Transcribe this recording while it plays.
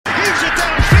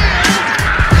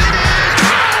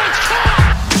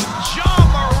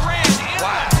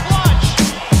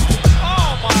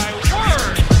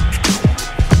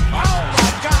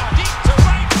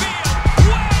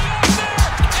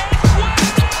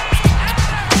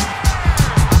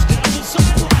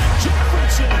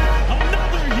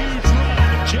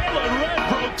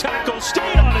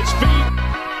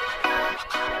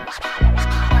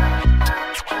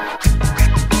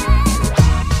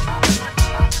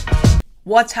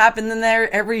What's happening there,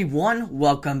 everyone?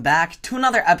 Welcome back to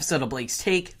another episode of Blake's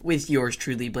Take with yours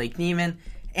truly, Blake Neiman.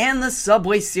 And the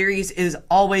Subway Series is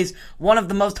always one of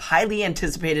the most highly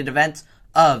anticipated events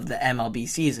of the MLB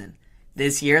season.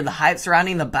 This year, the hype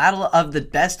surrounding the battle of the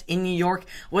best in New York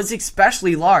was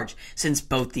especially large, since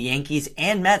both the Yankees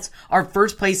and Mets are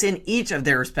first place in each of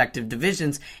their respective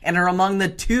divisions and are among the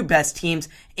two best teams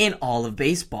in all of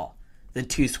baseball. The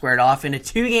two squared off in a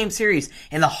two-game series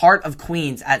in the heart of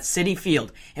Queens at Citi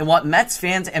Field in what Mets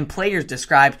fans and players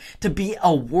described to be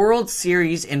a World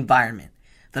Series environment.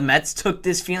 The Mets took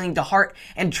this feeling to heart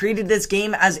and treated this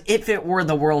game as if it were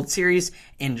the World Series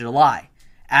in July.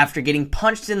 After getting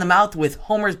punched in the mouth with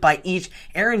homers by each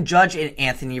Aaron Judge and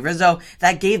Anthony Rizzo,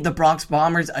 that gave the Bronx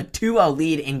Bombers a 2-0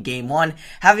 lead in Game 1,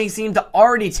 having seemed to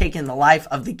already taken the life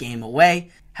of the game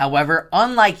away. However,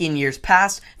 unlike in years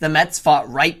past, the Mets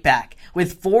fought right back,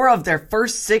 with 4 of their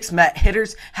first 6 Met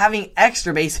hitters having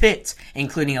extra base hits,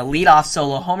 including a leadoff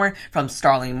solo homer from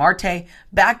Starling Marte,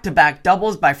 back-to-back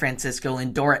doubles by Francisco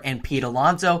Lindor and Pete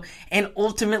Alonso, and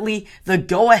ultimately the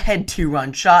go-ahead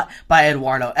 2-run shot by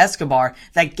Eduardo Escobar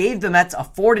that gave the Mets a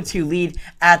 4-2 lead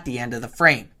at the end of the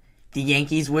frame. The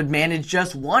Yankees would manage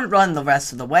just 1 run the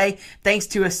rest of the way thanks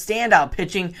to a standout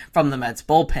pitching from the Mets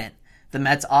bullpen. The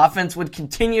Mets offense would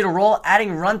continue to roll,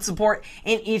 adding run support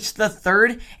in each the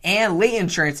 3rd and late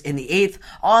insurance in the 8th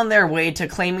on their way to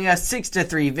claiming a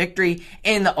 6-3 victory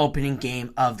in the opening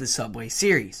game of the Subway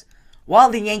Series. While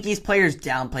the Yankees players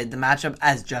downplayed the matchup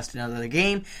as just another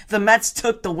game, the Mets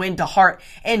took the win to heart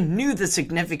and knew the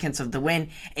significance of the win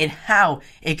and how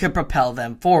it could propel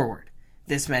them forward.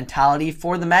 This mentality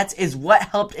for the Mets is what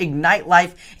helped ignite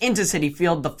life into Citi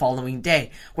Field the following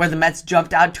day, where the Mets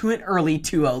jumped out to an early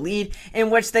 2-0 lead, in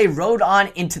which they rode on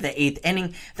into the 8th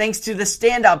inning thanks to the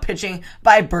standout pitching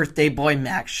by birthday boy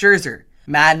Max Scherzer.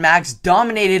 Mad Max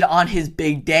dominated on his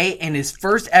big day in his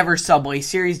first ever Subway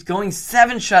Series, going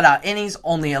 7 shutout innings,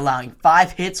 only allowing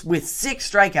 5 hits with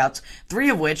 6 strikeouts,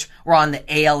 3 of which were on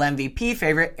the AL MVP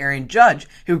favorite Aaron Judge,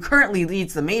 who currently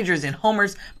leads the majors in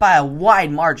homers by a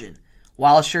wide margin.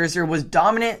 While Scherzer was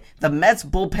dominant, the Mets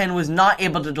bullpen was not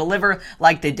able to deliver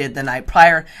like they did the night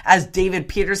prior, as David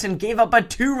Peterson gave up a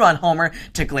 2-run homer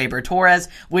to Gleyber Torres,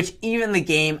 which evened the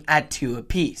game at 2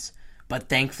 apiece. But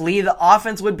thankfully, the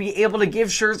offense would be able to give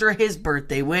Scherzer his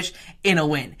birthday wish in a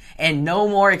win, and no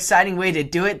more exciting way to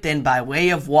do it than by way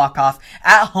of walk-off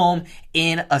at home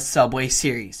in a Subway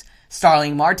Series.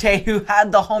 Starling Marte, who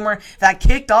had the homer that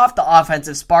kicked off the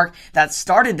offensive spark that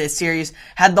started this series,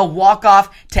 had the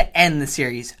walk-off to end the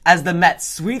series as the Mets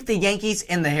sweep the Yankees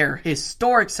in their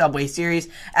historic Subway Series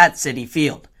at Citi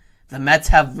Field. The Mets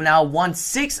have now won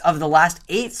 6 of the last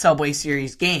 8 Subway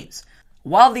Series games.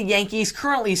 While the Yankees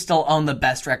currently still own the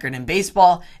best record in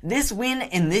baseball, this win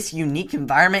in this unique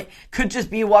environment could just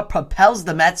be what propels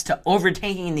the Mets to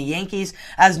overtaking the Yankees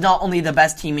as not only the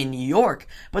best team in New York,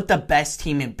 but the best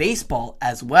team in baseball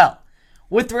as well.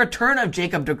 With the return of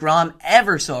Jacob deGrom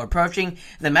ever so approaching,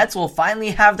 the Mets will finally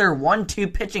have their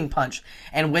 1-2 pitching punch,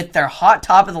 and with their hot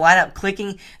top of the lineup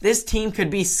clicking, this team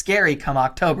could be scary come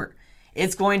October.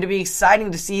 It's going to be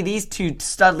exciting to see these two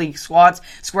stud league squads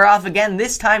square off again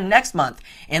this time next month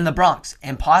in the Bronx,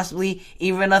 and possibly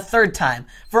even a 3rd time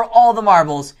for all the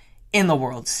marbles in the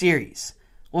World Series.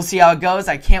 We'll see how it goes.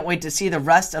 I can't wait to see the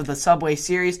rest of the Subway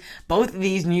Series. Both of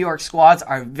these New York squads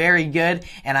are very good,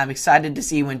 and I'm excited to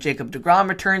see when Jacob deGrom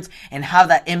returns and how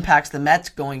that impacts the Mets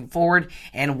going forward,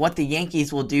 and what the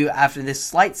Yankees will do after this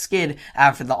slight skid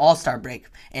after the All-Star break,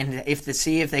 and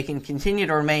see if they can continue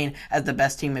to remain as the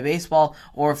best team in baseball,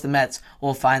 or if the Mets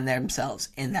will find themselves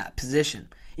in that position.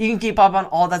 You can keep up on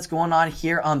all that's going on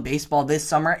here on baseball this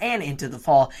summer and into the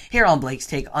fall here on Blake's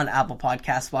Take on Apple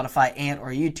Podcasts, Spotify, and or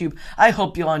YouTube. I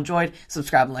hope you all enjoyed.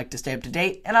 Subscribe and like to stay up to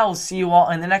date, and I will see you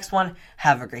all in the next one.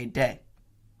 Have a great day.